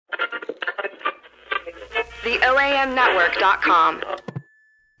TheOAMNetwork.com.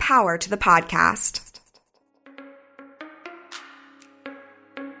 Power to the podcast.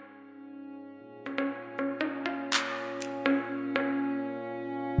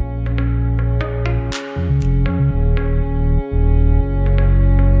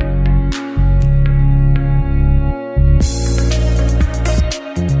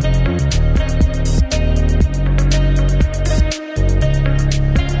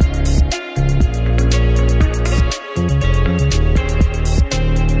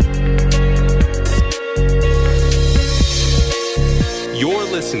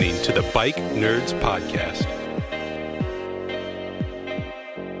 To the Bike Nerds Podcast.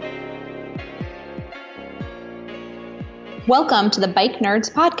 Welcome to the Bike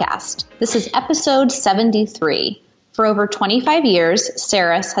Nerds Podcast. This is episode 73. For over 25 years,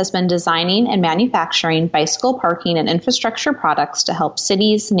 Ceres has been designing and manufacturing bicycle parking and infrastructure products to help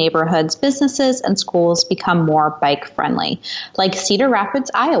cities, neighborhoods, businesses, and schools become more bike-friendly. Like Cedar Rapids,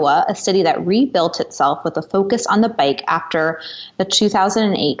 Iowa, a city that rebuilt itself with a focus on the bike after the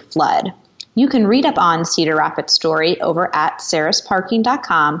 2008 flood. You can read up on Cedar Rapids' story over at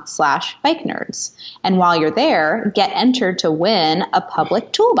ceresparking.com/bikenerds. And while you're there, get entered to win a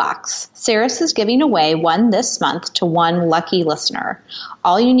public toolbox. Ceres is giving away one this month to one lucky listener.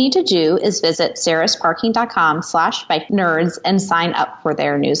 All you need to do is visit ceresparking.com/bikenerds and sign up for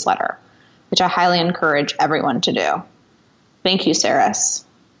their newsletter, which I highly encourage everyone to do. Thank you, Ceres.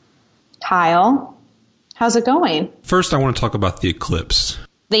 Kyle, how's it going? First, I want to talk about the eclipse.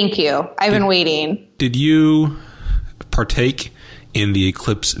 Thank you. I've been waiting. Did you partake in the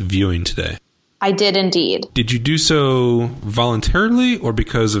eclipse viewing today? I did indeed. Did you do so voluntarily or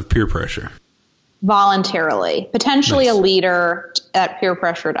because of peer pressure? Voluntarily. Potentially Nice. a leader that peer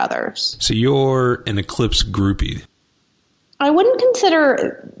pressured others. So you're an eclipse groupie. I wouldn't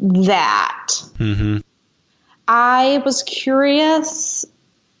consider that. Mm-hmm. I was curious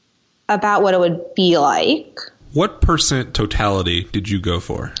about what it would be like. What percent totality did you go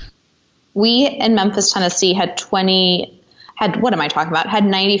for? We in Memphis, Tennessee had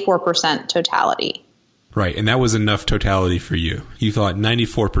 94% totality. Right, and that was enough totality for you. You thought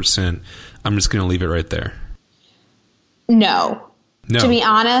 94%, I'm just going to leave it right there. No. No. To be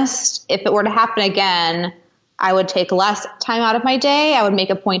honest, if it were to happen again, I would take less time out of my day. I would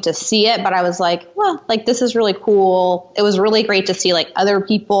make a point to see it, but I was like, well, like this is really cool. It was really great to see like other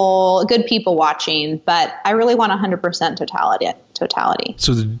people, good people watching, but I really want 100% totality.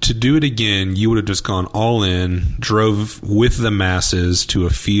 So to do it again, you would have just gone all in, drove with the masses to a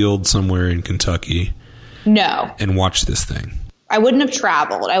field somewhere in Kentucky. No. And watched this thing. I wouldn't have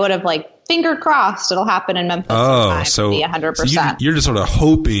traveled. I would have like finger crossed it'll happen in Memphis sometime. So, be 100%. So you're just sort of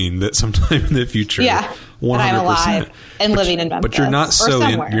hoping that sometime in the future, yeah, 100%. that I'm alive and living in Memphis. But you're not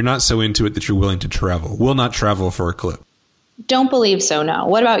you're not so into it that you're willing to travel. Will not travel for a clip. Don't believe so. No.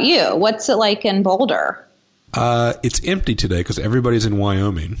 What about you? What's it like in Boulder? It's empty today because everybody's in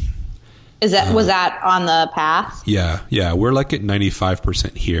Wyoming. Was that on the path? Yeah. We're like at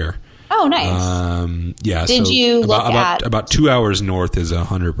 95% here. Oh, nice. Yeah. Did you look at about 2 hours north is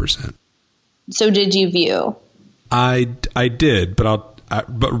 100%. So did you view? I did, but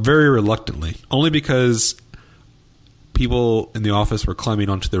very reluctantly, only because people in the office were climbing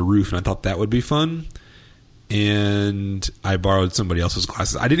onto the roof, and I thought that would be fun. And I borrowed somebody else's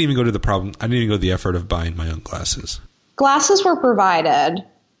glasses. I didn't even go to the effort of buying my own glasses. Glasses were provided.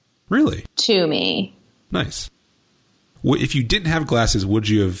 Really? To me. Nice. If you didn't have glasses, would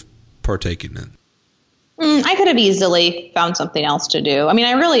you have partaken in? I could have easily found something else to do. I mean,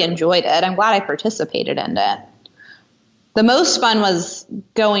 I really enjoyed it. I'm glad I participated in it. The most fun was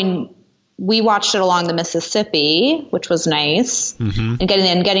we watched it along the Mississippi, which was nice. Mm-hmm.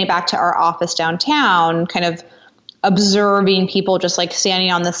 And getting back to our office downtown, kind of observing people just like standing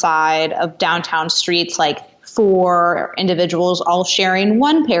on the side of downtown streets, like 4 individuals all sharing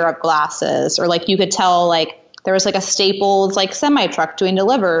one pair of glasses, or like you could tell like there was like a Staples like semi truck doing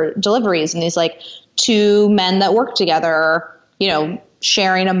deliveries, and these like 2 men that work together,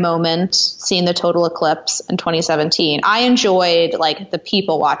 sharing a moment, seeing the total eclipse in 2017. I enjoyed like the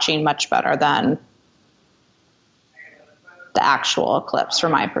people watching much better than the actual eclipse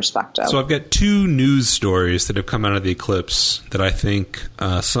from my perspective. So I've got 2 news stories that have come out of the eclipse that I think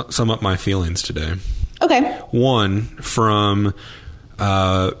sum up my feelings today. Okay. One from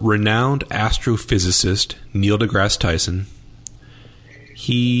renowned astrophysicist Neil deGrasse Tyson.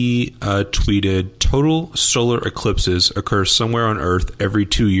 He tweeted, total solar eclipses occur somewhere on Earth every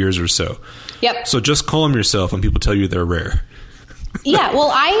 2 years or so. Yep. So just calm yourself when people tell you they're rare. Yeah, well,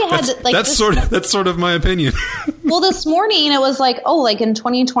 I had that's sort of my opinion. Well, this morning it was like, oh, like in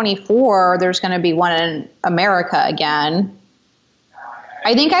 2024, there's going to be one in America again.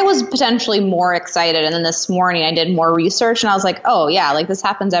 I think I was potentially more excited, and then this morning I did more research, and I was like, oh yeah, like this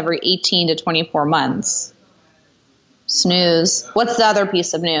happens every 18 to 24 months. Snooze. What's the other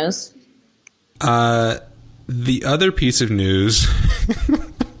piece of news? The other piece of news,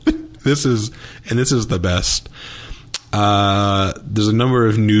 this is the best. There's a number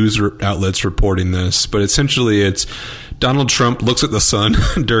of news outlets reporting this, but essentially it's Donald Trump looks at the sun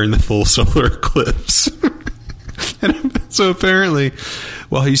during the full solar eclipse. And so apparently,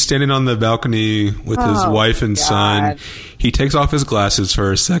 while he's standing on the balcony with his wife and son, he takes off his glasses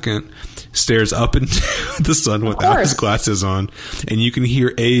for a second, stares up into the sun without his glasses on, and you can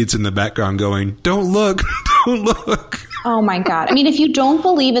hear aides in the background going, "Don't look, don't look." Oh my God. I mean, if you don't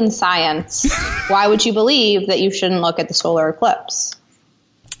believe in science, why would you believe that you shouldn't look at the solar eclipse?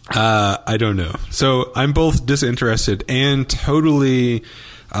 I don't know. So I'm both disinterested and totally,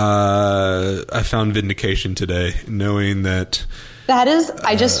 I found vindication today knowing that. That is,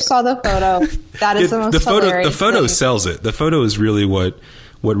 I just saw the photo. That is the most hilarious The photo thing. sells it. The photo is really what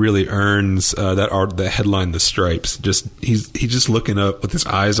really earns the headline, The Stripes. He's just looking up with his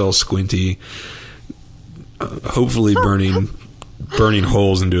eyes all squinty, hopefully burning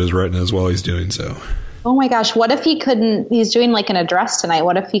holes into his retinas while he's doing so. Oh my gosh, what if he couldn't, he's doing like an address tonight.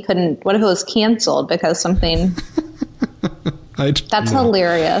 What if it was canceled because something... That's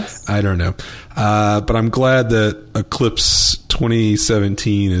hilarious. I don't know. But I'm glad that Eclipse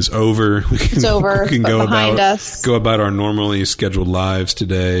 2017 is over. It's over. We can go us. about our normally scheduled lives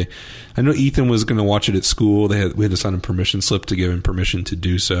today. I know Ethan was going to watch it at school. We had to sign a permission slip to give him permission to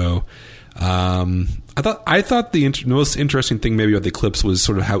do so. I thought the most interesting thing maybe about the eclipse was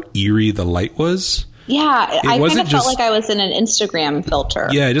sort of how eerie the light was. Yeah, I kind of felt like I was in an Instagram filter.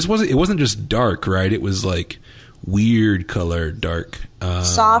 Yeah, it wasn't just dark, right? It was like weird color, dark.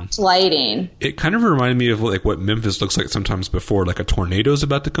 Soft lighting. It kind of reminded me of like what Memphis looks like sometimes before like a tornado's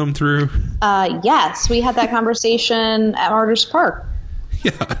about to come through. Yes, we had that conversation at Martyrs Park.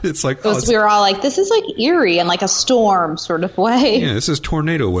 Yeah, it's like... we were all like, this is like eerie and like a storm sort of way. Yeah, this is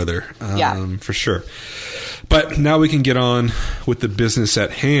tornado weather, for sure. But now we can get on with the business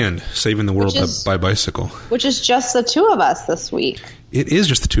at hand, saving the world by bicycle. Which is just the two of us this week. It is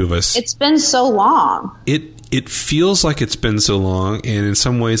just the two of us. It's been so long. It feels like it's been so long, and in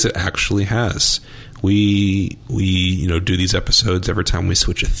some ways it actually has. We do these episodes every time we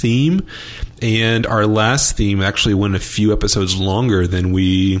switch a theme, and our last theme actually went a few episodes longer than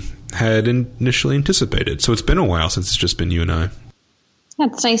we had initially anticipated. So it's been a while since it's just been you and I.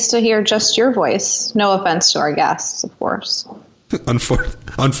 It's nice to hear just your voice. No offense to our guests, of course.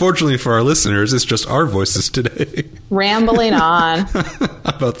 Unfortunately for our listeners, it's just our voices today. Rambling on.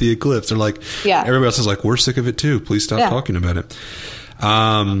 About the eclipse. They're like, everybody else is like, we're sick of it too. Please stop talking about it.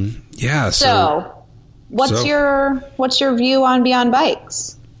 So what's your view on Beyond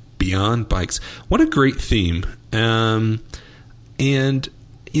Bikes? Beyond Bikes. What a great theme. And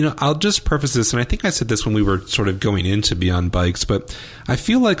I'll just preface this, and I think I said this when we were sort of going into Beyond Bikes, but I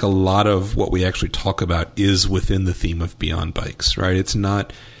feel like a lot of what we actually talk about is within the theme of Beyond Bikes, right? It's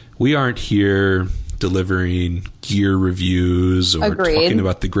not, we aren't here delivering gear reviews or talking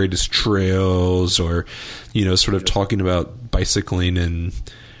about the greatest trails or, sort of talking about bicycling and,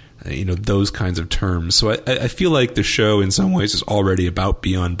 those kinds of terms. So I feel like the show in some ways is already about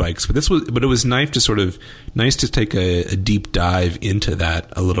Beyond Bikes, but it was nice to take a deep dive into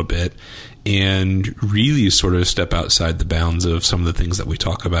that a little bit and really sort of step outside the bounds of some of the things that we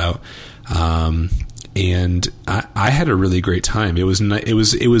talk about. And I had a really great time. It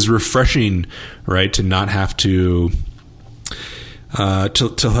was refreshing, right, to not have to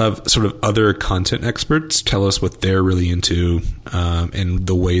have sort of other content experts tell us what they're really into and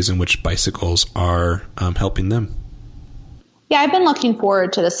the ways in which bicycles are helping them. Yeah, I've been looking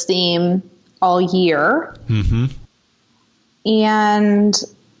forward to this theme all year. Mm-hmm. And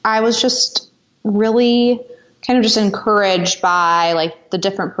I was just really kind of just encouraged by like the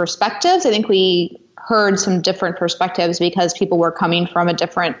different perspectives. I think we heard some different perspectives because people were coming from a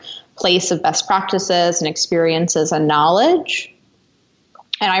different place of best practices and experiences and knowledge.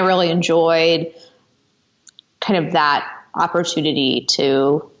 And I really enjoyed kind of that opportunity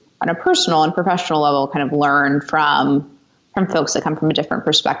to, on a personal and professional level, kind of learn from folks that come from a different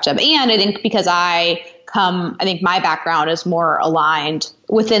perspective. And I think because I think my background is more aligned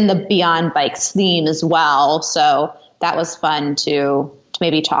within the Beyond Bikes theme as well. So that was fun to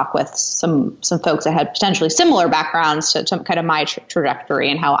maybe talk with some folks that had potentially similar backgrounds to kind of my trajectory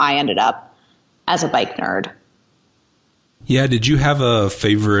and how I ended up as a bike nerd. Yeah, did you have a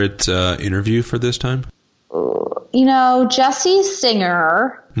favorite interview for this time? Jesse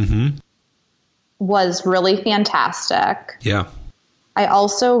Singer was really fantastic. Yeah. I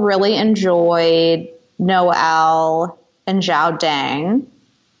also really enjoyed Noel and Zhao Deng.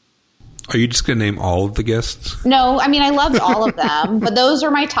 Are you just going to name all of the guests? No, I mean, I loved all of them, but those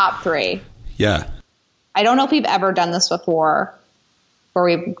are my top 3. Yeah. I don't know if we've ever done this before, where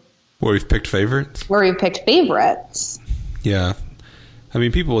we've picked favorites? Where we've picked favorites. Yeah. I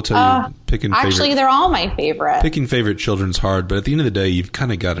mean, people will tell you picking Actually, they're all my favorite. Picking favorite children's hard, but at the end of the day, you've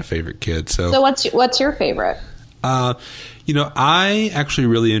kind of got a favorite kid. So what's your favorite? I actually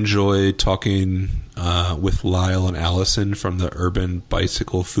really enjoy talking with Lyle and Allison from the Urban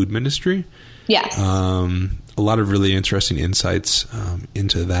Bicycle Food Ministry. Yes. A lot of really interesting insights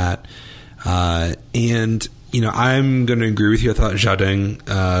into that. And, I'm going to agree with you. I thought Zhao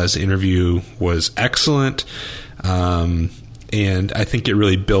Deng's interview was excellent. And I think it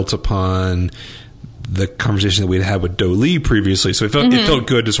really built upon the conversation that we'd had with Do Lee previously. So it felt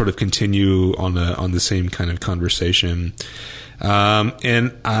good to sort of continue on the same kind of conversation.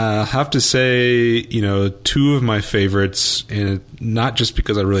 And I have to say, 2 of my favorites, and not just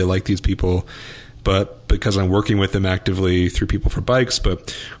because I really like these people, but because I'm working with them actively through People for Bikes,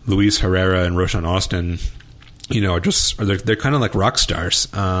 but Luis Herrera and Roshan Austin, they're kind of like rock stars,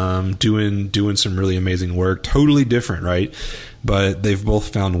 doing some really amazing work, totally different, right? But they've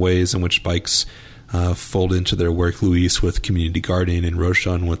both found ways in which bikes fold into their work. Luis with community gardening, and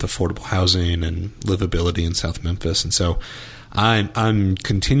Roshan with affordable housing and livability in South Memphis. And so I'm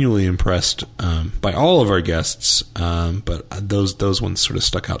continually impressed by all of our guests, but those ones sort of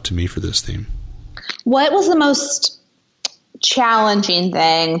stuck out to me for this theme. What was the most challenging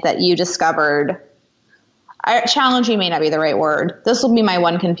thing that you discovered? Challenging may not be the right word. This will be my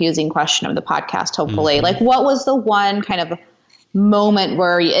one confusing question of the podcast, hopefully. Like, what was the one kind of moment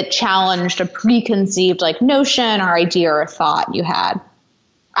where it challenged a preconceived notion or idea or thought you had?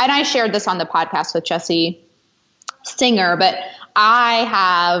 And I shared this on the podcast with Jesse Singer, but I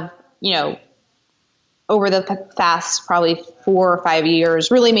have, over the past probably 4 or 5 years,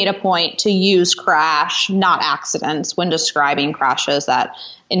 really made a point to use crash, not accidents, when describing crashes that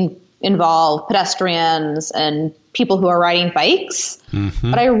involve pedestrians and people who are riding bikes.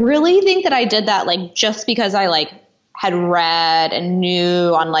 But I really think that I did that just because I had read and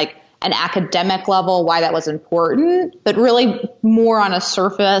knew on an academic level why that was important, but really more on a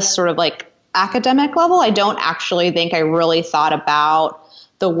surface sort of academic level. I don't actually think I really thought about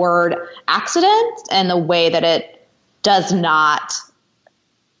the word accident and the way that it does not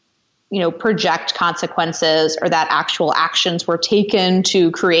project consequences, or that actual actions were taken to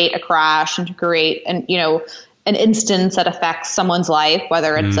create a crash and to create an instance that affects someone's life,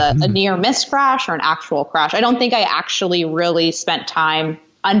 whether it's a near miss crash or an actual crash. I don't think I actually really spent time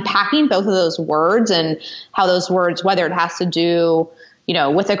unpacking both of those words and how those words, whether it has to do,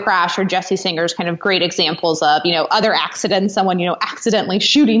 with a crash or Jesse Singer's kind of great examples of, other accidents, someone, accidentally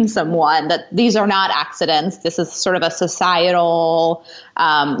shooting someone, that these are not accidents. This is sort of a societal,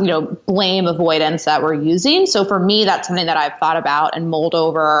 blame avoidance that we're using. So for me, that's something that I've thought about and mulled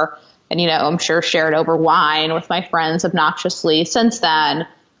over and, I'm sure shared over wine with my friends obnoxiously since then,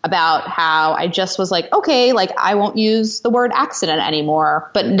 about how I just was okay, I won't use the word accident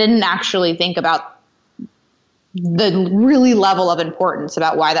anymore, but didn't actually think about the really level of importance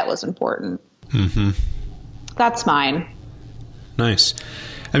about why that was important. That's mine. Nice.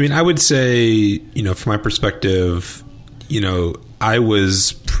 I mean, I would say, from my perspective, I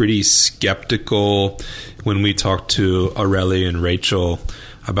was pretty skeptical when we talked to Aurelie and Rachel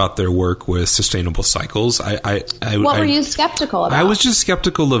about their work with sustainable cycles. What were you skeptical about? I was just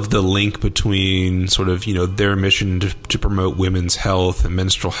skeptical of the link between sort of, their mission to promote women's health and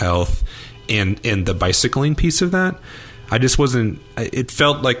menstrual health and the bicycling piece of that. I just wasn't, it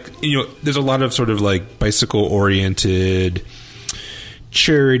felt like, there's a lot of sort of bicycle oriented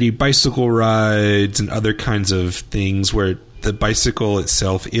charity bicycle rides and other kinds of things where the bicycle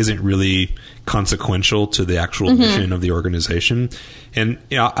itself isn't really consequential to the actual mission of the organization. And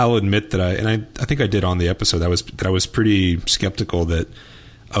I'll admit that I think I did on the episode that I was pretty skeptical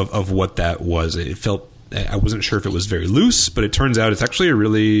of what that was. It felt, I wasn't sure if it was very loose, but it turns out it's actually a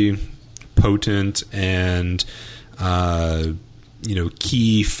really potent and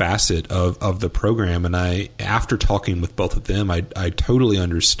key facet of the program. And after talking with both of them, I totally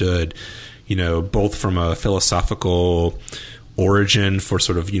understood, both from a philosophical origin for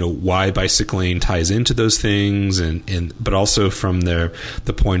sort of why bicycling ties into those things, and but also from the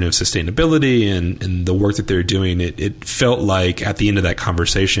point of sustainability and the work that they're doing. It felt like at the end of that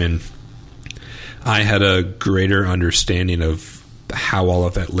conversation, I had a greater understanding of how all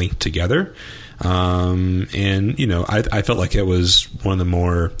of that linked together. And, you know, I felt like it was one of the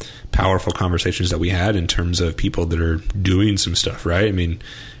more powerful conversations that we had in terms of people that are doing some stuff, right? I mean,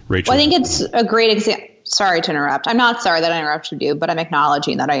 Rachel. Well, I think it's a great example. Sorry to interrupt. I'm not sorry that I interrupted you, but I'm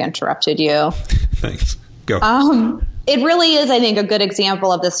acknowledging that I interrupted you. Thanks. Go. It really is, I think, a good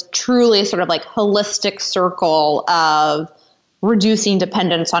example of this truly sort of like holistic circle of reducing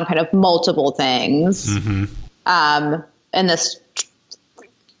dependence on kind of multiple things. Mm-hmm. In this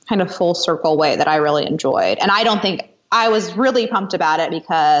kind of full circle way that I really enjoyed. And I don't think I was really pumped about it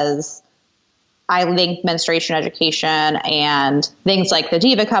because I think menstruation education and things like the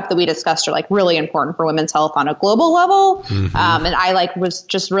Diva Cup that we discussed are like really important for women's health on a global level. Mm-hmm. And I like was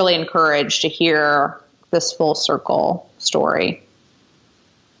just really encouraged to hear this full circle story.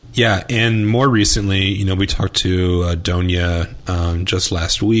 Yeah. And more recently, you know, we talked to Donia just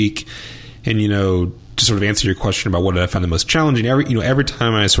last week, and, you know, to sort of answer your question about what I found the most challenging, every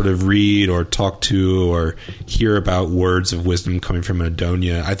time I sort of read or talk to or hear about words of wisdom coming from an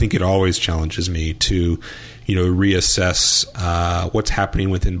Adonia, I think it always challenges me to, you know, reassess what's happening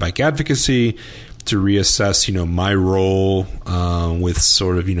within bike advocacy, to reassess, you know, my role with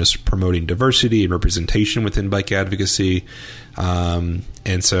sort of, you know, promoting diversity and representation within bike advocacy. And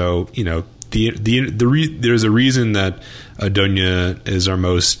so, you know, there's a reason that Adonia is our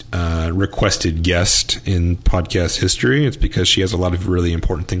most requested guest in podcast history. It's because she has a lot of really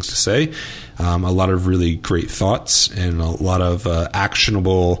important things to say, a lot of really great thoughts, and a lot of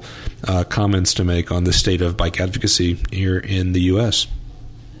actionable comments to make on the state of bike advocacy here in the U.S.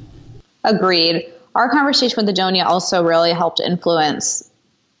 Agreed. Our conversation with Adonia also really helped influence,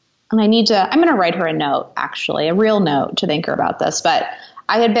 and I'm going to write her a note, actually, a real note to thank her about this, but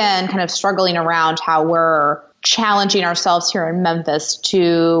I had been kind of struggling around how we're challenging ourselves here in Memphis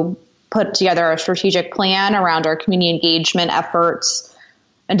to put together a strategic plan around our community engagement efforts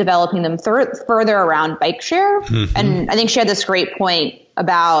and developing them further around bike share. Mm-hmm. And I think she had this great point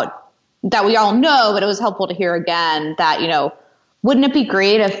about that we all know, but it was helpful to hear again that, you know, wouldn't it be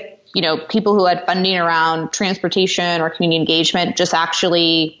great if, you know, people who had funding around transportation or community engagement just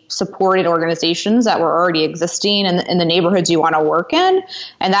actually supported organizations that were already existing in the neighborhoods you want to work in.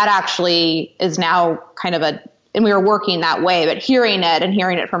 And that actually is now kind of and we were working that way, but hearing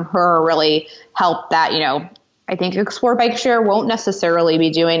it from her really helped that, you know, I think Explore Bike Share won't necessarily be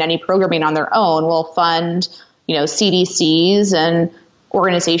doing any programming on their own. We'll fund, you know, CDCs and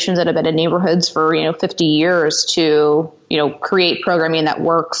organizations that have been in neighborhoods for, you know, 50 years to, you know, create programming that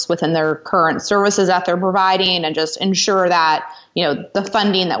works within their current services that they're providing, and just ensure that, you know, the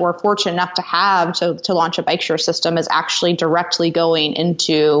funding that we're fortunate enough to have to launch a bike share system is actually directly going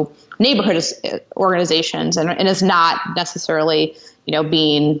into neighborhood organizations and is not necessarily, you know,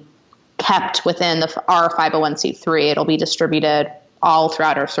 being kept within our 501c3. It'll be distributed all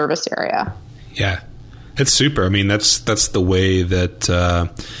throughout our service area. Yeah. It's super. I mean, that's the way that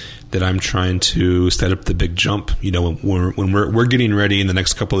I'm trying to set up the big jump. You know, when we're getting ready in the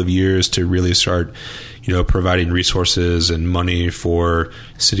next couple of years to really start, you know, providing resources and money for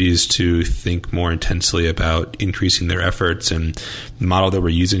cities to think more intensely about increasing their efforts. And the model that we're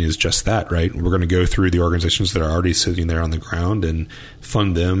using is just that, right? We're going to go through the organizations that are already sitting there on the ground and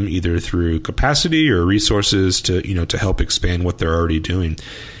fund them either through capacity or resources to, you know, to help expand what they're already doing.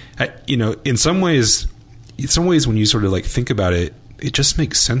 You know, in some ways, when you sort of like think about it, it just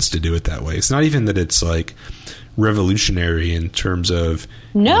makes sense to do it that way. It's not even that it's like revolutionary in terms of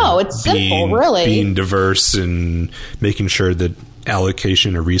it's simple, really being diverse and making sure that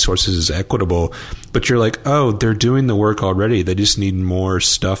allocation of resources is equitable. But you're like, oh, they're doing the work already. They just need more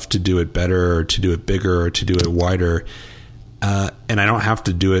stuff to do it better, or to do it bigger, or to do it wider. And I don't have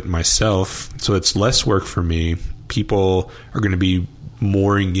to do it myself, so it's less work for me. People are going to be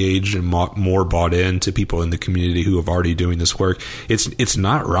more engaged and more bought into people in the community who have already doing this work. It's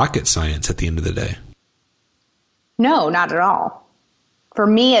not rocket science at the end of the day. No, not at all. For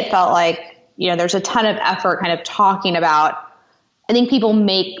me, it felt like, you know, there's a ton of effort kind of talking about, I think people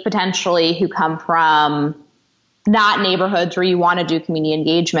make potentially who come from not neighborhoods where you want to do community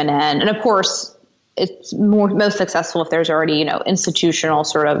engagement in. And of course, it's most successful if there's already, you know, institutional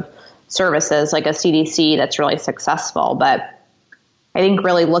sort of services like a CDC that's really successful. But I think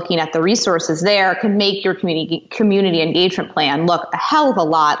really looking at the resources there can make your community engagement plan look a hell of a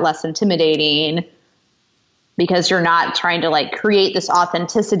lot less intimidating, because you're not trying to like create this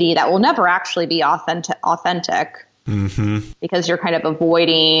authenticity that will never actually be authentic. Mm-hmm. Because you're kind of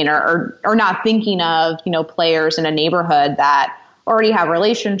avoiding or not thinking of, you know, players in a neighborhood that already have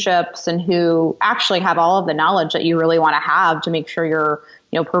relationships and who actually have all of the knowledge that you really want to have to make sure you're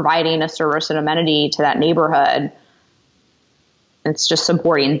providing a service and amenity to that neighborhood. It's just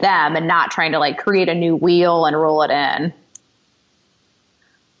supporting them and not trying to like create a new wheel and roll it in.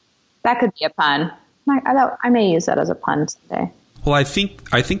 That could be a pun. I may use that as a pun someday. Well, I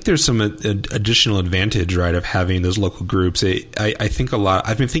think there's some additional advantage, right, of having those local groups. I think a lot.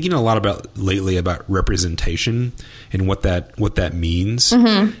 I've been thinking a lot about lately about representation and what that means.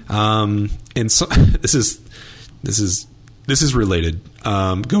 Mm-hmm. And so this is related.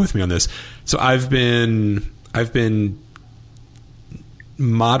 Go with me on this. So I've been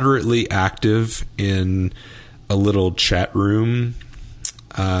moderately active in a little chat room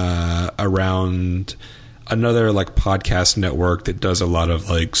around another like podcast network that does a lot of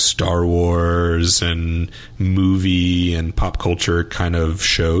like Star Wars and movie and pop culture kind of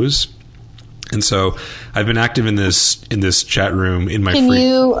shows. And so I've been active in this chat room in my Can free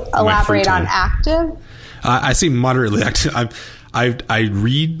you time. elaborate on active? I say moderately active. I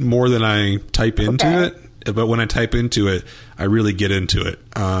read more than I type into it, but when I type into it, I really get into it.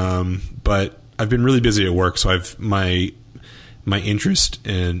 But I've been really busy at work, so I've my interest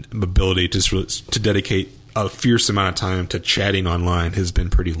and ability to dedicate a fierce amount of time to chatting online has been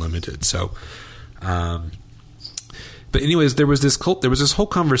pretty limited. So, but anyways, there was this whole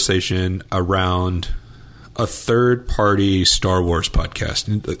conversation around a third-party Star Wars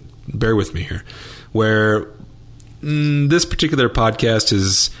podcast. Bear with me here, where this particular podcast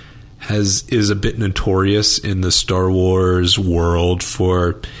is a bit notorious in the Star Wars world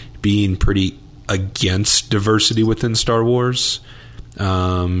for being pretty against diversity within Star Wars,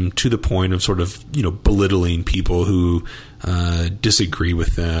 to the point of sort of belittling people who disagree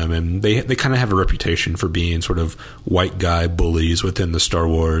with them, and they kind of have a reputation for being sort of white guy bullies within the Star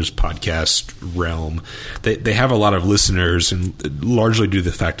Wars podcast realm. They have a lot of listeners, and largely due to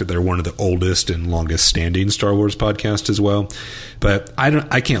the fact that they're one of the oldest and longest standing Star Wars podcasts as well. But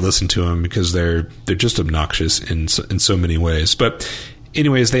I can't listen to them because they're just obnoxious in so many ways. But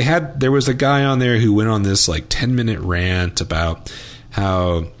anyways, there was a guy on there who went on this like 10-minute rant about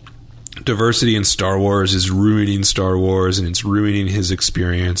how diversity in Star Wars is ruining Star Wars and it's ruining his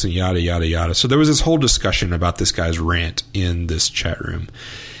experience and yada, yada, yada. So there was this whole discussion about this guy's rant in this chat room.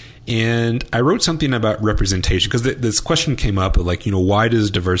 And I wrote something about representation because this question came up of like, why does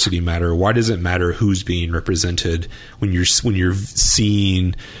diversity matter? Why does it matter who's being represented when you're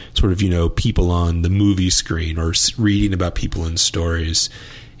seeing sort of, people on the movie screen or reading about people in stories?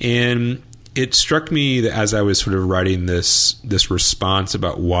 And it struck me that as I was sort of writing this response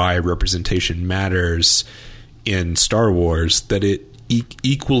about why representation matters in Star Wars, that it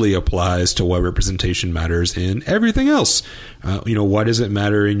equally applies to why representation matters in everything else. Why does it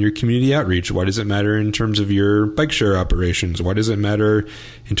matter in your community outreach? Why does it matter in terms of your bike share operations? Why does it matter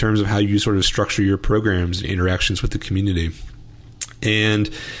in terms of how you sort of structure your programs and interactions with the community? And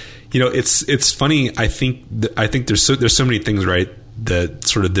it's funny. I think there's so many things, right, that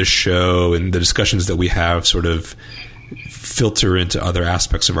sort of this show and the discussions that we have sort of filter into other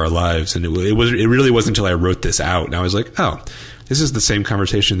aspects of our lives. And it really wasn't until I wrote this out and I was like, oh, this is the same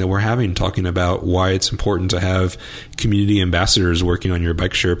conversation that we're having, talking about why it's important to have community ambassadors working on your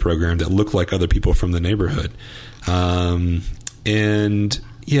bike share program that look like other people from the neighborhood. And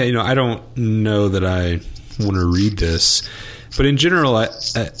yeah, I don't know that I want to read this, but in general,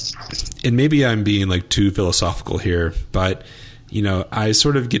 and maybe I'm being like too philosophical here, but I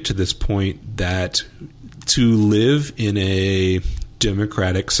sort of get to this point that to live in a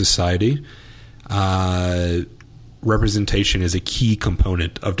democratic society, representation is a key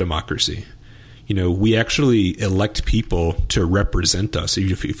component of democracy. We actually elect people to represent us,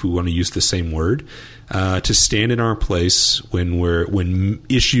 if we want to use the same word, to stand in our place when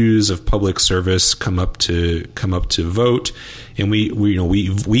issues of public service come up to vote, and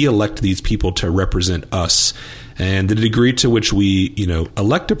we elect these people to represent us. And the degree to which we,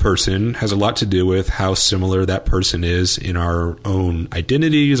 elect a person has a lot to do with how similar that person is in our own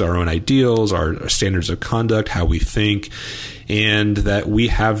identities, our own ideals, our standards of conduct, how we think, and that we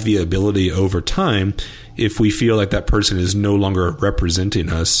have the ability over time, if we feel like that person is no longer representing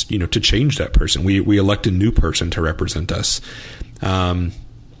us, to change that person. We elect a new person to represent us.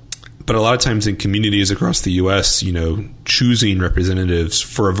 But a lot of times in communities across the U.S., choosing representatives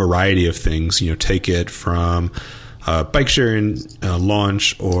for a variety of things, take it from a bike sharing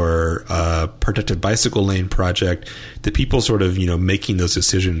launch or a protected bicycle lane project, the people sort of, making those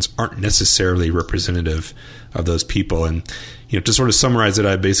decisions aren't necessarily representative of those people. And, to sort of summarize it,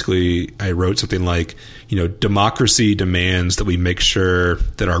 I wrote something like, democracy demands that we make sure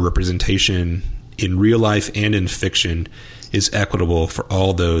that our representation in real life and in fiction is equitable for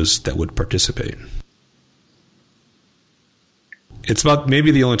all those that would participate. It's about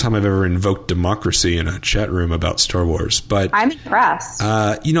maybe the only time I've ever invoked democracy in a chat room about Star Wars. But I'm impressed.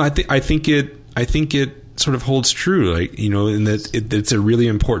 I think it sort of holds true, like, in that it's a really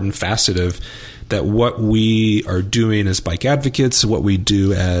important facet of that what we are doing as bike advocates, what we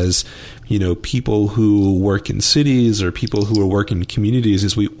do as people who work in cities or people who are working in communities,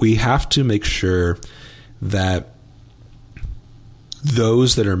 is we have to make sure that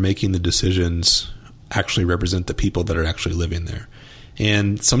those that are making the decisions actually represent the people that are actually living there.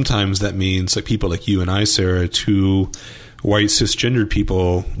 And sometimes that means like people like you and I, Sarah, two white cisgendered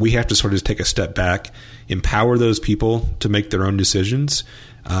people, we have to sort of take a step back, empower those people to make their own decisions,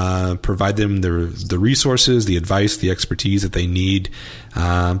 provide them the resources, the advice, the expertise that they need,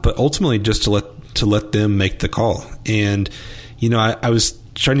 but ultimately just to let them make the call. And I was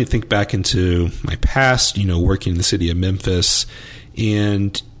trying to think back into my past, working in the city of Memphis,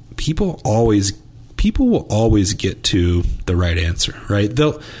 and people will always get to the right answer, right?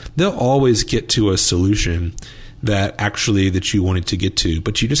 They'll always get to a solution that you wanted to get to,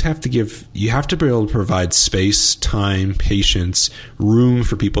 but you just have to you have to be able to provide space, time, patience, room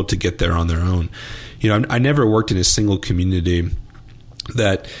for people to get there on their own. I never worked in a single community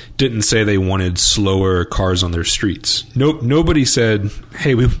that didn't say they wanted slower cars on their streets. Nobody said,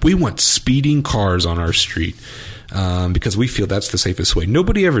 hey, we want speeding cars on our street because we feel that's the safest way.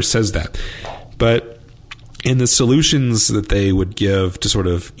 Nobody ever says that. But in the solutions that they would give to sort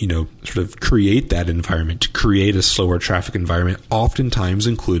of create that environment, to create a slower traffic environment, oftentimes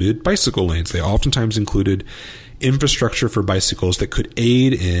included bicycle lanes. They oftentimes included infrastructure for bicycles that could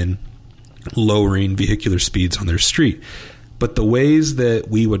aid in lowering vehicular speeds on their street. But the ways that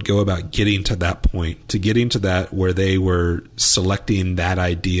we would go about getting to that point, to getting to that where they were selecting that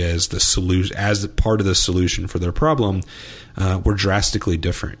idea as the solution, as part of the solution for their problem, were drastically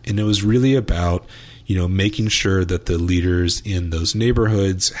different. And it was really about making sure that the leaders in those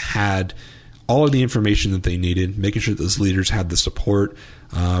neighborhoods had all of the information that they needed, making sure that those leaders had the support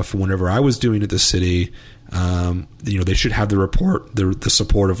for whenever I was doing at the city. They should have the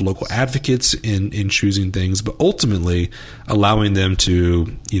support of local advocates in choosing things, but ultimately allowing them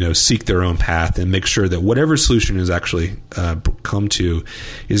to, seek their own path and make sure that whatever solution is actually come to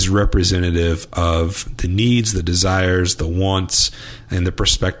is representative of the needs, the desires, the wants, and the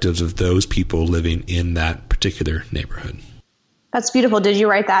perspectives of those people living in that particular neighborhood. That's beautiful. Did you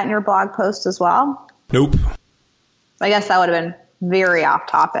write that in your blog post as well? Nope. I guess that would have been very off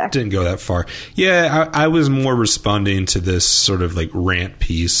topic. Didn't go that far. Yeah, I was more responding to this sort of like rant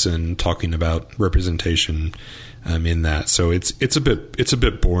piece and talking about representation in that. So it's a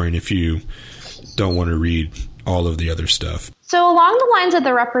bit boring if you don't want to read all of the other stuff. So along the lines of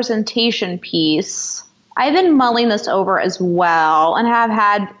the representation piece, I've been mulling this over as well and have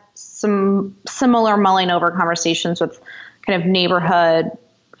had some similar mulling over conversations with kind of neighborhood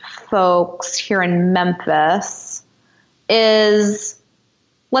folks here in Memphis. Let's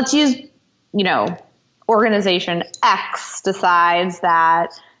use, organization X decides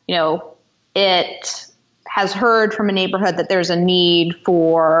that, it has heard from a neighborhood that there's a need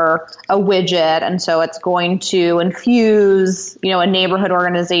for a widget. And so it's going to infuse, a neighborhood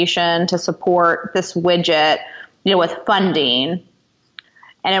organization to support this widget, with funding.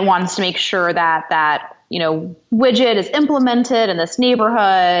 And it wants to make sure that widget is implemented in this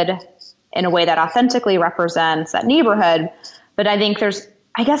neighborhood in a way that authentically represents that neighborhood. But I think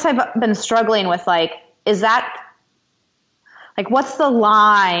I've been struggling with what's the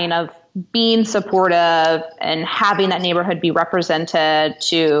line of being supportive and having that neighborhood be represented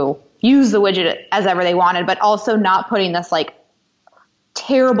to use the widget as ever they wanted, but also not putting this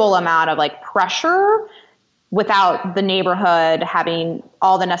terrible amount of pressure without the neighborhood having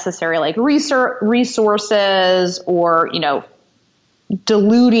all the necessary resources or,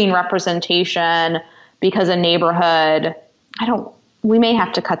 diluting representation because a neighborhood, we may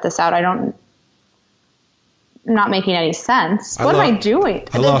have to cut this out. I'm not making any sense. What am I doing?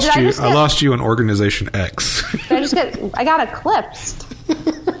 I lost you on Organization X. I got eclipsed.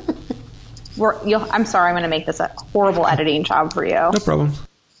 I'm sorry, I'm going to make this a horrible editing job for you. No problem.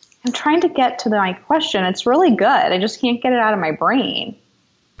 I'm trying to get to my question. It's really good. I just can't get it out of my brain.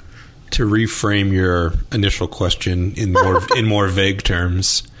 To reframe your initial question in more vague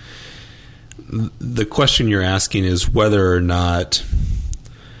terms, the question you're asking is whether or not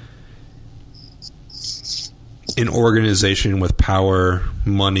an organization with power,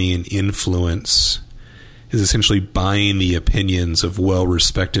 money, and influence is essentially buying the opinions of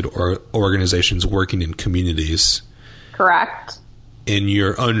well-respected organizations working in communities. Correct. And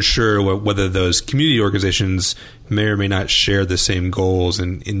you're unsure whether those community organizations may or may not share the same goals,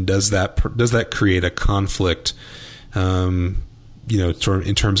 and does that create a conflict sort of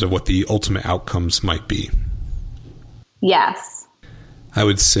in terms of what the ultimate outcomes might be? Yes. I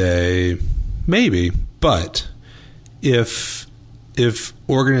would say maybe, but if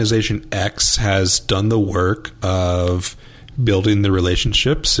organization X has done the work of building the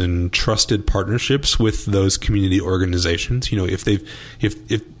relationships and trusted partnerships with those community organizations, if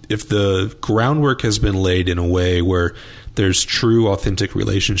the groundwork has been laid in a way where there's true, authentic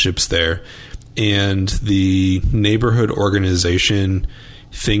relationships there, and the neighborhood organization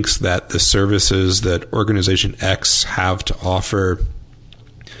thinks that the services that organization X have to offer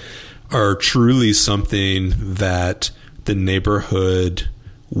are truly something that the neighborhood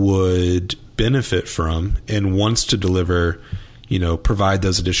would benefit from and wants to deliver, provide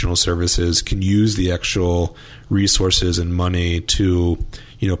those additional services, can use the actual resources and money to,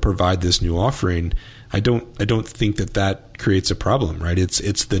 provide this new offering, I don't think that creates a problem, right?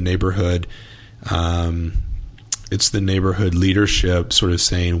 It's the neighborhood, leadership sort of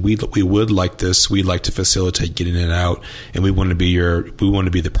saying we would like this, we'd like to facilitate getting it out, and we want to be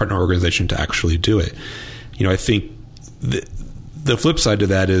the partner organization to actually do it. I think the flip side to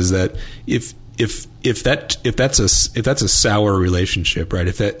that is that if that's a sour relationship, right?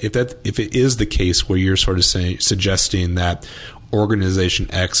 If it is the case where you're sort of suggesting that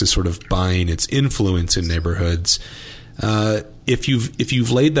organization X is sort of buying its influence in neighborhoods, if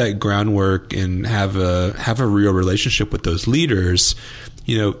you've laid that groundwork and have a real relationship with those leaders,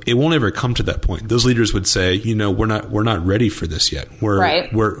 it won't ever come to that point. Those leaders would say, we're not ready for this yet.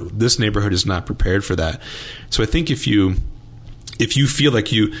 This neighborhood is not prepared for that. So I think if you feel like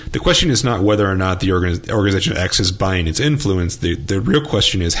the question is not whether or not the organization X is buying its influence. The real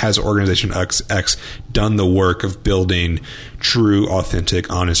question is, has organization X done the work of building true,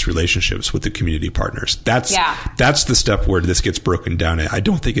 authentic, honest relationships with the community partners? That's the step where this gets broken down. I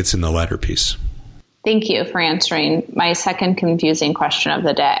don't think it's in the latter piece. Thank you for answering my second confusing question of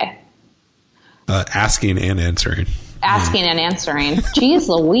the day. Asking and answering. Asking and answering. Jeez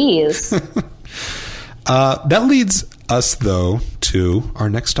Louise. That leads us, though, to our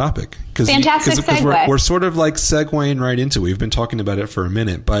next topic. Fantastic segue. We're sort of like segueing right into it. We've been talking about it for a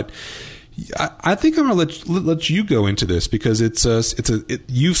minute, but I think I'm going to let you go into this because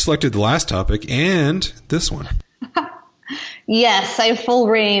you've selected the last topic and this one. Yes, I have full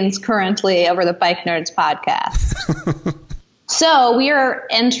reins currently over the Bike Nerds podcast. So we are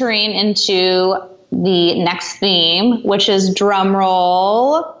entering into the next theme, which is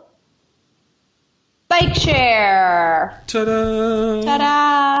drumroll. Bike share. Ta-da!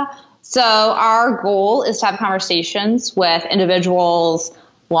 Ta-da! So our goal is to have conversations with individuals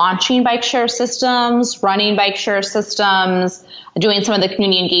launching bike share systems, running bike share systems, doing some of the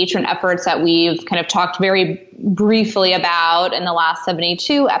community engagement efforts that we've kind of talked very briefly about in the last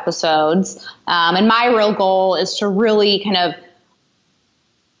 72 episodes. And my real goal is to really kind of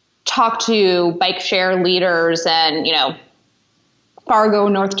talk to bike share leaders and, Fargo,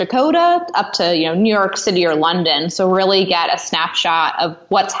 North Dakota, up to, New York City or London. So really get a snapshot of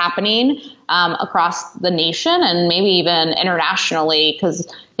what's happening across the nation and maybe even internationally, because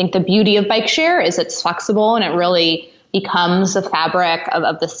I think the beauty of bike share is it's flexible and it really becomes the fabric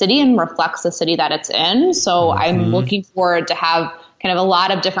of the city and reflects the city that it's in. So I'm looking forward to have kind of a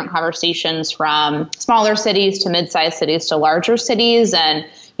lot of different conversations from smaller cities to mid-sized cities to larger cities. And,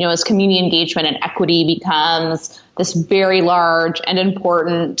 as community engagement and equity becomes this very large and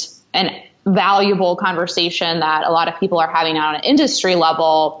important and valuable conversation that a lot of people are having on an industry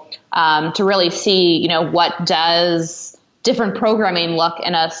level, to really see, what does different programming look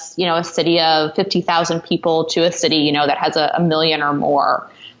in a city of 50,000 people to a city, that has a million or more.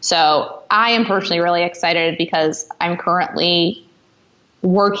 So I am personally really excited because I'm currently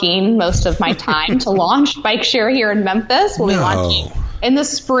working most of my time to launch bike share here in Memphis. We'll be launching in the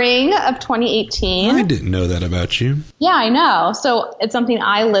spring of 2018. I didn't know that about you. Yeah, I know. So it's something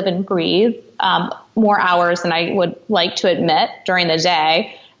I live and breathe more hours than I would like to admit during the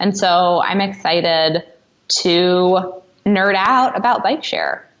day. And so I'm excited to nerd out about bike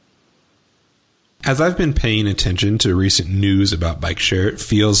share. As I've been paying attention to recent news about bike share, it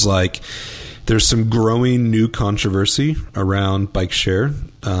feels like there's some growing new controversy around bike share.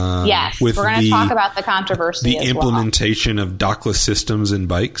 Yes, we're going to talk about the controversy. The implementation of dockless systems in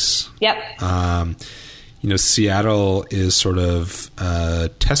bikes. Yep. Seattle is sort of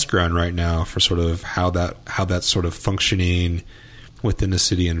a test ground right now for sort of how that's sort of functioning within the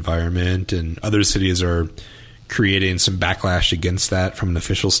city environment, and other cities are creating some backlash against that from an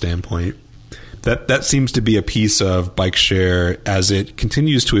official standpoint. That seems to be a piece of bike share as it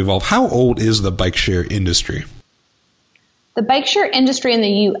continues to evolve. How old is the bike share industry? The bike share industry in the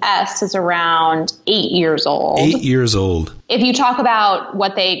U.S. is around 8 years old. 8 years old. If you talk about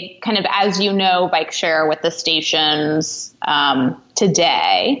what they kind of, as you know, bike share with the stations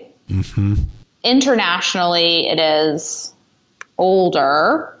today, internationally it is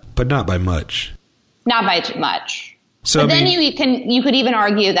older. But not by much. Not by too much. So, but then you could even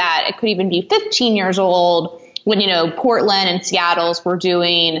argue that it could even be 15 years old when, Portland and Seattle's were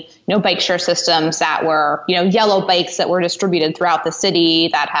doing, bike share systems that were, yellow bikes that were distributed throughout the city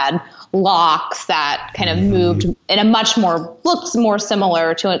that had locks that kind of moved in a looks more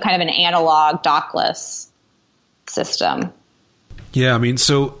similar to a kind of an analog dockless system. Yeah, I mean,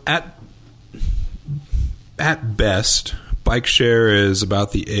 so at best, bike share is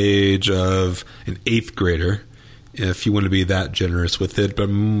about the age of an 8th grader, if you want to be that generous with it.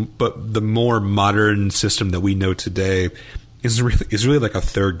 But the more modern system that we know today is really like a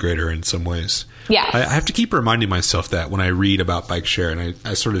 3rd grader in some ways. Yeah, I have to keep reminding myself that when I read about bike share and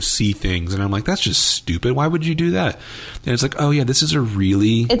I sort of see things and I'm like, that's just stupid. Why would you do that? And it's like, oh yeah, this is a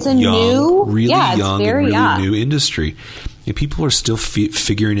really young and new industry. And people are still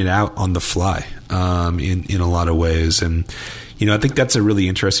figuring it out on the fly in a lot of ways. And I think that's a really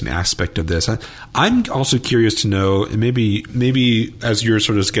interesting aspect of this. I'm also curious to know, and maybe as you're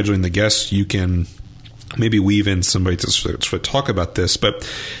sort of scheduling the guests, you can maybe weave in somebody to sort of talk about this.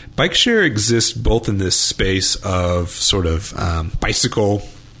 But bike share exists both in this space of sort of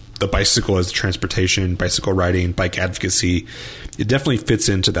the bicycle as transportation, bicycle riding, bike advocacy. It definitely fits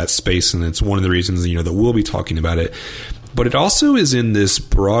into that space, and it's one of the reasons that we'll be talking about it. But it also is in this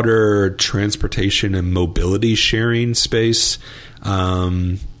broader transportation and mobility sharing space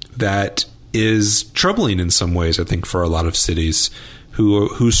that is troubling in some ways, I think, for a lot of cities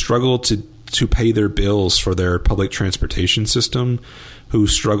who struggle to pay their bills for their public transportation system, who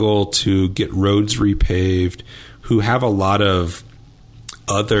struggle to get roads repaved, who have a lot of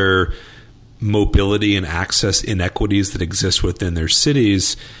other mobility and access inequities that exist within their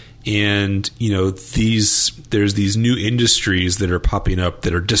cities. And, there's these new industries that are popping up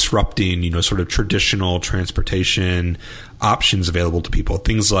that are disrupting, sort of traditional transportation options available to people.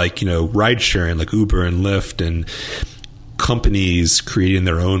 Things like, ride sharing, like Uber and Lyft, and companies creating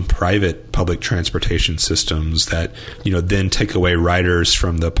their own private public transportation systems that, then take away riders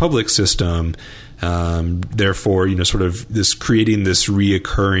from the public system. Therefore, sort of creating this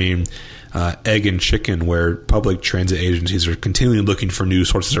reoccurring egg and chicken, where public transit agencies are continually looking for new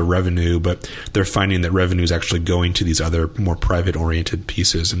sources of revenue, but they're finding that revenue is actually going to these other more private oriented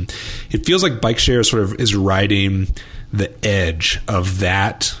pieces. And it feels like bike share sort of is riding the edge of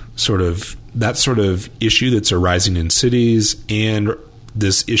that sort of issue that's arising in cities, and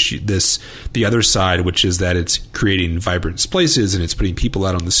this issue, the other side, which is that it's creating vibrant places and it's putting people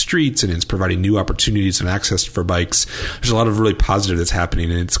out on the streets and it's providing new opportunities and access for bikes. There's a lot of really positive that's happening,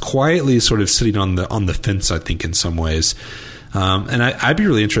 and it's quietly sort of sitting on the fence, I think, in some ways. And I'd be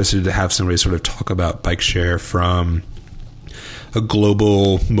really interested to have somebody sort of talk about bike share from a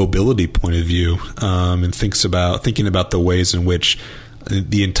global mobility point of view, and thinking about the ways in which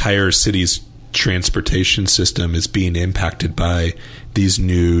the entire city's transportation system is being impacted by these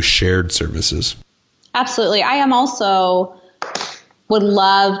new shared services. Absolutely. I am also would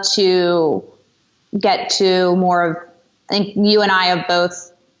love to get to more of, I think you and I have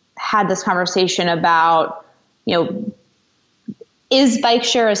both had this conversation about, is bike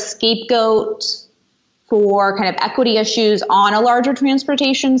share a scapegoat for kind of equity issues on a larger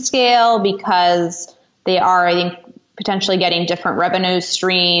transportation scale, because they are, I think, potentially getting different revenue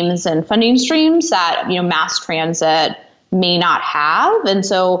streams and funding streams that, mass transit may not have.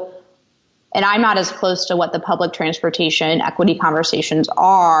 And I'm not as close to what the public transportation equity conversations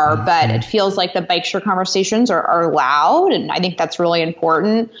are, but it feels like the bike share conversations are loud, and I think that's really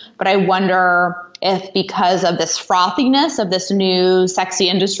important. But I wonder if, because of this frothiness of this new sexy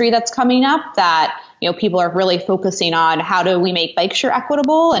industry that's coming up, that people are really focusing on how do we make bike share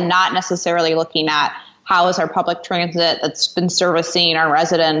equitable, and not necessarily looking at how is our public transit that's been servicing our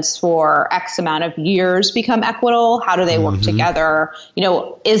residents for X amount of years become equitable? How do they work together?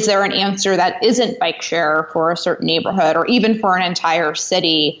 Is there an answer that isn't bike share for a certain neighborhood or even for an entire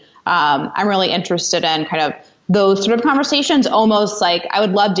city? I'm really interested in kind of those sort of conversations, almost like I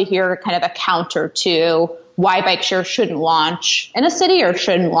would love to hear kind of a counter to why bike share shouldn't launch in a city or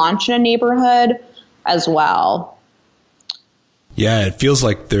shouldn't launch in a neighborhood as well. Yeah, it feels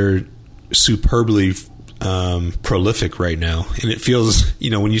like they're superbly prolific right now. And it feels,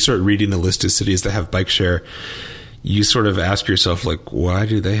 when you start reading the list of cities that have bike share, you sort of ask yourself, like, why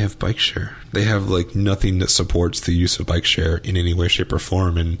do they have bike share? They have like nothing that supports the use of bike share in any way, shape, or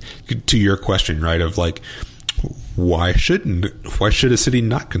form. And to your question, right, of like, why should a city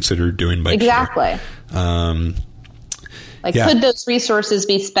not consider doing bike exactly. share? Could those resources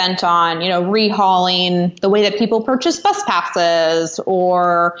be spent on, rehauling the way that people purchase bus passes,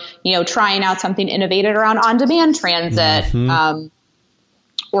 or, trying out something innovative around on-demand transit,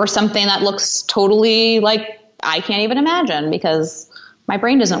 or something that looks totally like I can't even imagine because my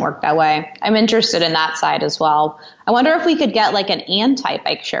brain doesn't work that way. I'm interested in that side as well. I wonder if we could get like an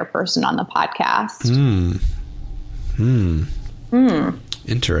anti-bike share person on the podcast.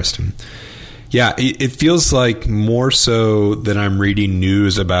 Interesting. Yeah, it feels like more so than I'm reading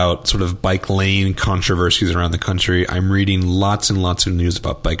news about sort of bike lane controversies around the country. I'm reading lots and lots of news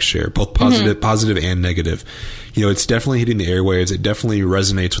about bike share, both positive and negative. It's definitely hitting the airwaves. It definitely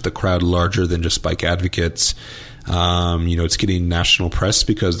resonates with a crowd larger than just bike advocates. It's getting national press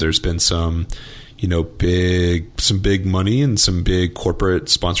because there's been some big money and some big corporate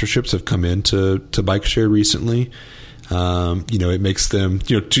sponsorships have come into bike share recently. It makes them,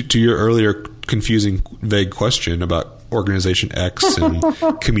 to your earlier confusing, vague question about Organization X and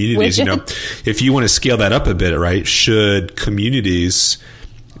communities, if you want to scale that up a bit, right? Should communities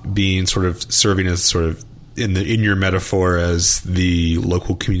being sort of serving as sort of in your metaphor as the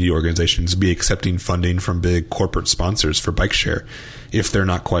local community organizations be accepting funding from big corporate sponsors for bike share if they're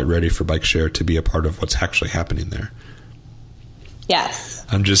not quite ready for bike share to be a part of what's actually happening there? Yes.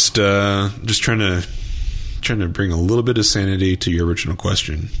 I'm just trying to bring a little bit of sanity to your original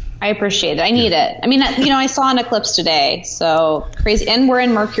question. I appreciate it. I need it. I mean, I saw an eclipse today, so crazy. And we're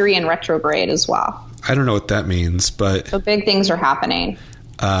in Mercury in retrograde as well. I don't know what that means, but... So big things are happening.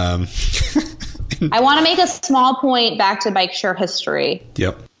 I want to make a small point back to bike share history.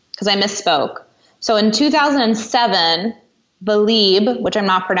 Yep. Because I misspoke. So in 2007, Velib, which I'm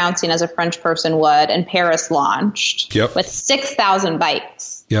not pronouncing as a French person would, in Paris launched with 6,000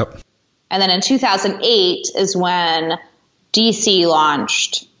 bikes. Yep. And then in 2008 is when DC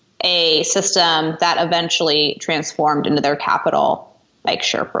launched a system that eventually transformed into their capital bike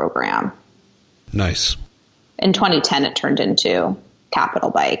share program. Nice. In 2010, it turned into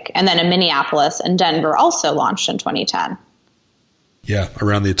Capital Bike. And then in Minneapolis and Denver also launched in 2010. Yeah,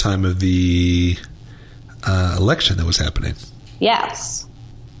 around the time of the election that was happening. Yes.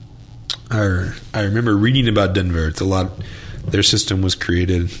 I remember reading about Denver. It's a lot... Their system was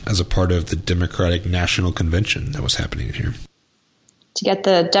created as a part of the Democratic National Convention that was happening here. To get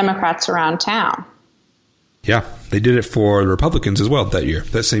the Democrats around town. Yeah, they did it for the Republicans as well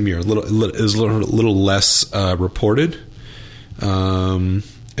that same year. It was a little less reported. And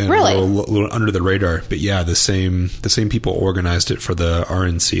really? A little under the radar. But yeah, the same people organized it for the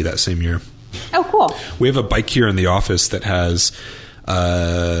RNC that same year. Oh, cool. We have a bike here in the office that has...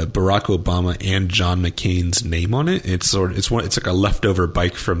 Barack Obama and John McCain's name on it. It's like a leftover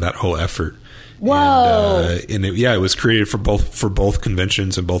bike from that whole effort. Whoa! And it was created for both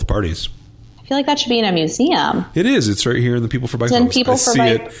conventions and both parties. I feel like that should be in a museum. It is. It's right here in the People for Bikes. I see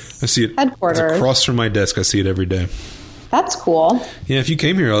it headquarters. It's across from my desk. I see it every day. That's cool. Yeah, if you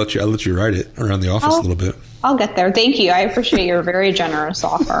came here, I'll let you ride it around the office a little bit. I'll get there. Thank you. I appreciate your very generous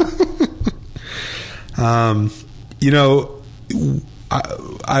offer.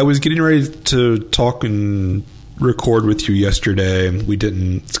 I was getting ready to talk and record with you yesterday.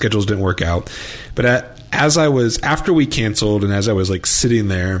 Schedules didn't work out. But after we canceled and as I was like sitting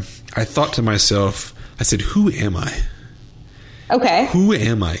there, I thought to myself, I said, who am I? Okay. Who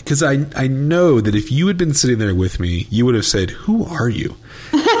am I? Because I know that if you had been sitting there with me, you would have said, who are you?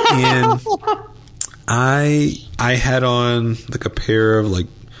 And I had on like a pair of like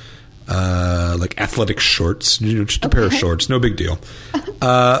athletic shorts, just a pair of shorts, no big deal.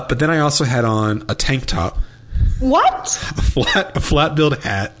 But then I also had on a tank top. What? A flat-billed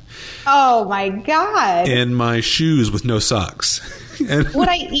hat. Oh my God. And my shoes with no socks. And would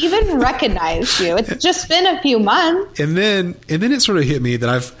I even recognize you? It's just been a few months. And then it sort of hit me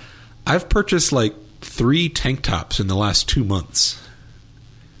that I've purchased like 3 tank tops in the last 2 months.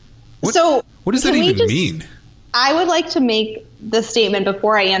 What does that even mean? I would like to make the statement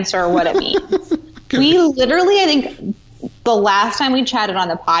before I answer what it means. We literally, I think the last time we chatted on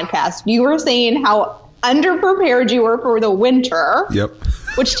the podcast, you were saying how underprepared you were for the winter. Yep.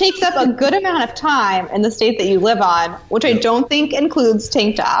 Which takes up a good amount of time in the state that you live on, which I don't think includes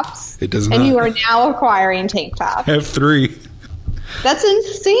tank tops. It does not. And you are now acquiring tank tops. I have 3. That's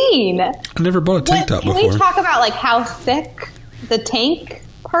insane. I never bought a tank top before. Can we talk about like how thick the tank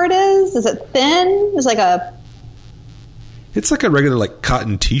part is? Is it thin? It's like a regular like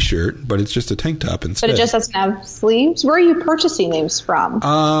cotton T-shirt, but it's just a tank top instead. But it just doesn't have sleeves? Where are you purchasing these from?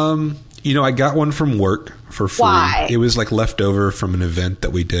 I got one from work for free. Why? It was like left over from an event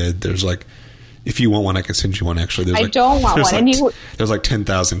that we did. There's like, If you want one, I can send you one. Actually, I don't want one. And there's like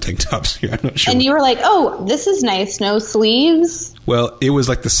 10,000 tank tops here. I'm not sure. And you were like, "Oh, this is nice. No sleeves." Well, it was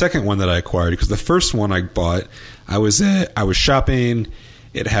like the second one that I acquired because the first one I bought, I was shopping.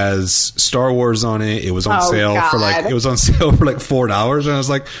 It has Star Wars on it. It was on sale for like $4, and I was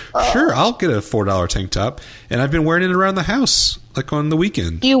like, "Sure, I'll get a $4 tank top." And I've been wearing it around the house, like on the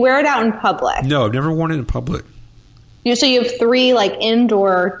weekend. Do you wear it out in public? No, I've never worn it in public. So you have 3 like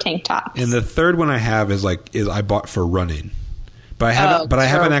indoor tank tops. And the third one I have is I bought for running, but I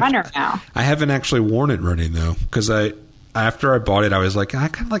haven't actually worn it running though, because after I bought it I was like, I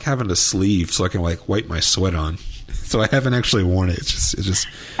kind of like having a sleeve so I can like wipe my sweat on. So I haven't actually worn it. It's just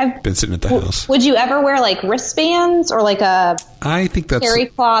been sitting at the house. Would you ever wear like wristbands or like I think that's terry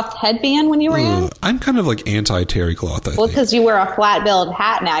cloth headband when you ran? I'm kind of like anti-terry cloth. Well, because you wear a flat-billed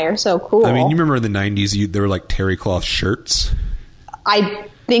hat now. You're so cool. I mean, you remember in the 90s, there were like terry cloth shirts? I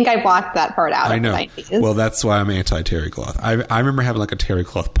think I blocked that part out. I know. The 90s. Well, that's why I'm anti-terry cloth. I remember having like a terry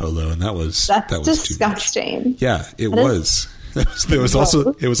cloth polo, and that was disgusting. Too much. Yeah, it was. It was also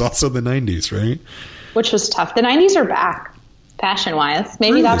the 90s, right? Which was tough. The 90s are back, fashion-wise.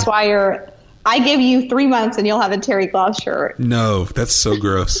 Maybe really? That's why I give you 3 months and you'll have a terry cloth shirt. No, that's so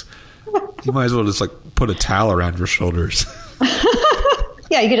gross. You might as well just like put a towel around your shoulders.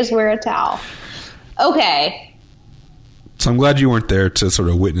 Yeah, you could just wear a towel. Okay. So I'm glad you weren't there to sort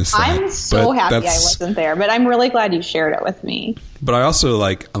of witness that. I'm so happy I wasn't there, but I'm really glad you shared it with me. But I'm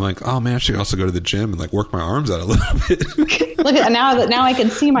like, oh man, I should also go to the gym and like work my arms out a little bit. Look at now I can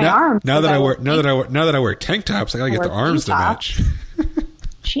see my arms. Now that I wear tank tops, I gotta get the arms to match.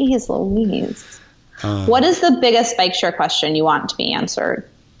 Jeez Louise. What is the biggest bike share question you want to be answered?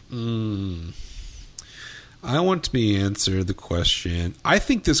 I want to be answered the question. I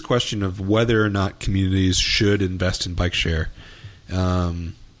think this question of whether or not communities should invest in bike share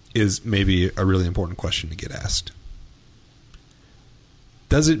is maybe a really important question to get asked.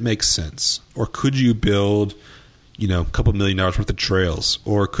 Does it make sense? Or could you build, a couple $1 million worth of trails?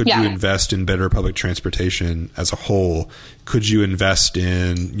 Or could you invest in better public transportation as a whole? Could you invest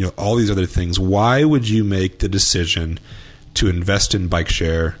in, all these other things? Why would you make the decision to invest in bike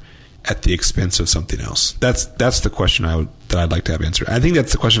share at the expense of something else? That's the question that I'd like to have answered. I think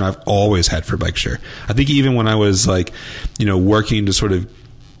that's the question I've always had for bike share. I think even when I was like, working to sort of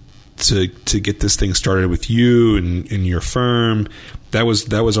to get this thing started with you and your firm, that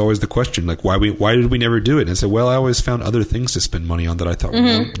was always the question. Like, why did we never do it? And I said, well, I always found other things to spend money on that I thought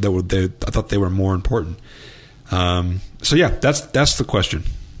I thought they were more important. So yeah, that's the question.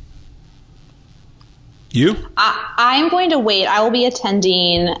 You? I'm going to wait. I will be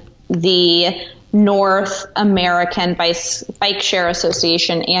attending the North American Bike Share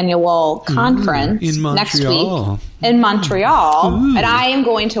Association annual conference next week in Montreal. Ooh. And I am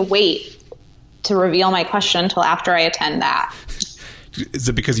going to wait to reveal my question until after I attend that. Is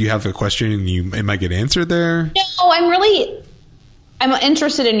it because you have a question and it might get answered there? No, I'm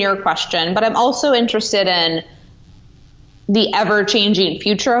interested in your question, but I'm also interested in the ever-changing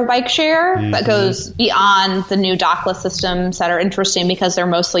future of bike share that goes beyond the new dockless systems that are interesting because they're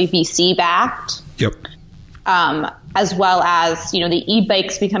mostly VC-backed. Yep. As well as, the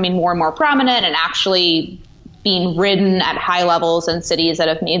e-bikes becoming more and more prominent and actually being ridden at high levels in cities that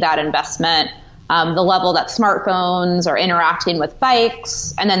have made that investment. The level that smartphones are interacting with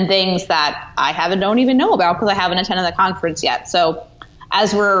bikes, and then things that I don't even know about because I haven't attended the conference yet. So I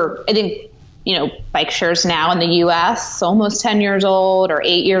think, bike shares now in the U.S., almost 10 years old or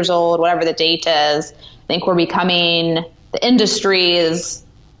 8 years old, whatever the date is. I think the industry is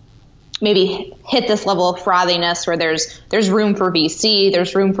maybe hit this level of frothiness where there's room for VC,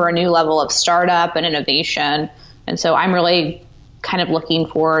 there's room for a new level of startup and innovation. And so I'm really kind of looking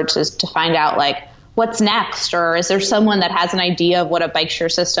forward to find out like what's next, or is there someone that has an idea of what a bike share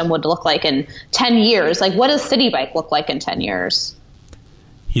system would look like in 10 years? Like what does City Bike look like in 10 years?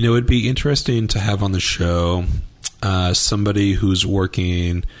 It'd be interesting to have on the show somebody who's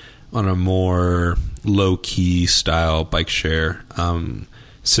working on a more low-key style bike share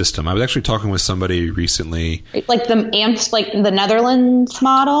system. I was actually talking with somebody recently, like the Netherlands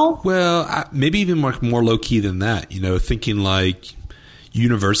model. Well, maybe even more low-key than that. Thinking like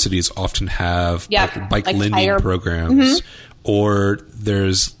universities often have bike lending programs. Or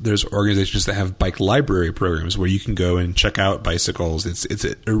there's organizations that have bike library programs where you can go and check out bicycles.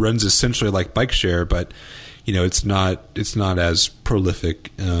 It runs essentially like bike share, but it's not as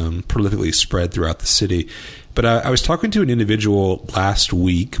prolifically spread throughout the city. But I was talking to an individual last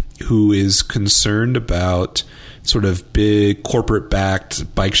week who is concerned about sort of big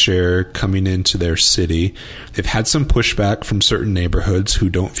corporate-backed bike share coming into their city. They've had some pushback from certain neighborhoods who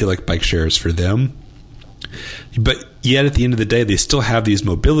don't feel like bike share is for them. But yet at the end of the day, they still have these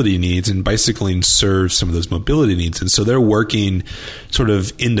mobility needs, and bicycling serves some of those mobility needs. And so they're working sort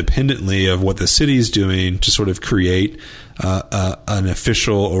of independently of what the city's doing to sort of create an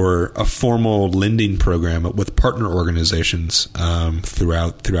official or a formal lending program with partner organizations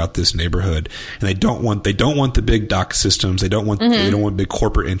throughout this neighborhood. And they don't want the big dock systems. They don't want big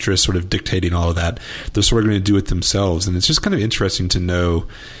corporate interests sort of dictating all of that. They're sort of going to do it themselves. And it's just kind of interesting to know,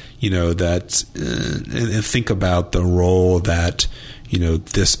 that and think about the role that,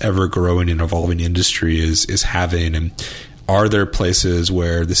 this ever-growing and evolving industry is having. And are there places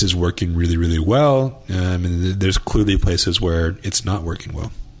where this is working really, really well? And there's clearly places where it's not working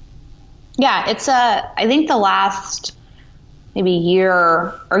well. Yeah, I think the last maybe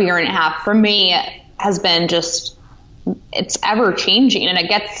year or year and a half for me has been just, it's ever changing. And it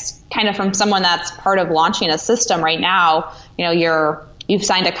gets kind of from someone that's part of launching a system right now. You've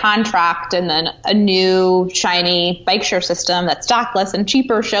signed a contract, and then a new shiny bike share system that's stockless and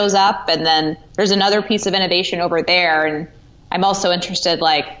cheaper shows up, and then there's another piece of innovation over there. And I'm also interested,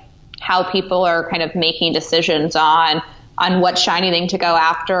 like, how people are kind of making decisions on what shiny thing to go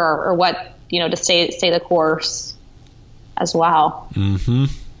after, or what, to stay the course as well. Mm-hmm.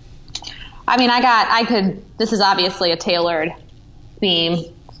 I mean, this is obviously a tailored theme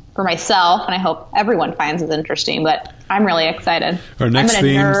for myself, and I hope everyone finds it interesting, but I'm really excited. Our next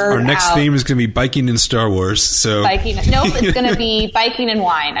theme is going to be biking in Star Wars. So biking. Nope, it's going to be biking and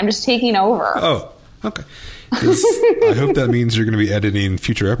wine. I'm just taking over. Oh, okay. I hope that means you're going to be editing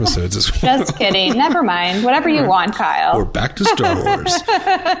future episodes as well. Just kidding. Never mind. Whatever you want, Kyle. We're back to Star Wars.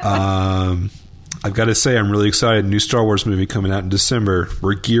 I've got to say, I'm really excited. New Star Wars movie coming out in December.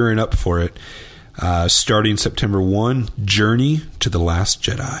 We're gearing up for it. Starting September 1, Journey to the Last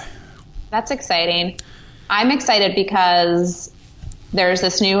Jedi. That's exciting. I'm excited because there's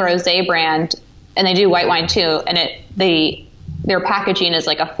this new rosé brand, and they do white wine too, and their packaging is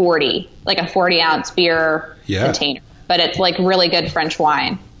like a 40-ounce beer container, but it's like really good French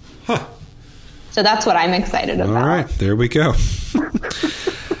wine. Huh. So that's what I'm excited about. All right, there we go.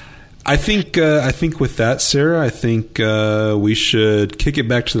 I think with that, Sarah, I think we should kick it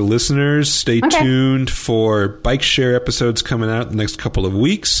back to the listeners. Stay tuned for bike share episodes coming out in the next couple of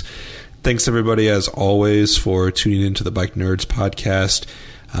weeks. Thanks, everybody, as always, for tuning into the Bike Nerds podcast.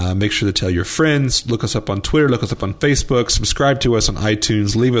 Make sure to tell your friends. Look us up on Twitter. Look us up on Facebook. Subscribe to us on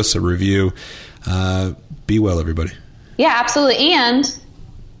iTunes. Leave us a review. Be well, everybody. Yeah, absolutely. And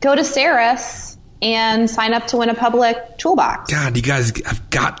go to Saris and sign up to win a public toolbox. God, you guys have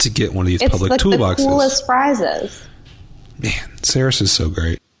got to get one of these public toolboxes. It's the coolest prizes. Man, Saris is so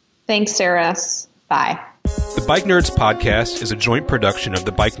great. Thanks, Saris. Bye. The Bike Nerds podcast is a joint production of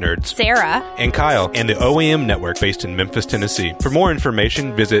the Bike Nerds, Sarah, and Kyle, and the OAM Network based in Memphis, Tennessee. For more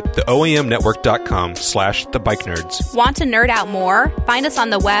information, visit theoamnetwork.com/thebikenerds. Want to nerd out more? Find us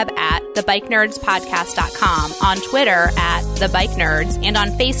on the web at thebikenerdspodcast.com, on Twitter at The Bike Nerds, and on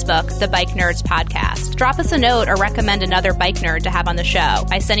Facebook, The Bike Nerds Podcast. Drop us a note or recommend another bike nerd to have on the show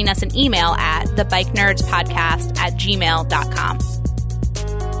by sending us an email at thebikenerdspodcast@gmail.com.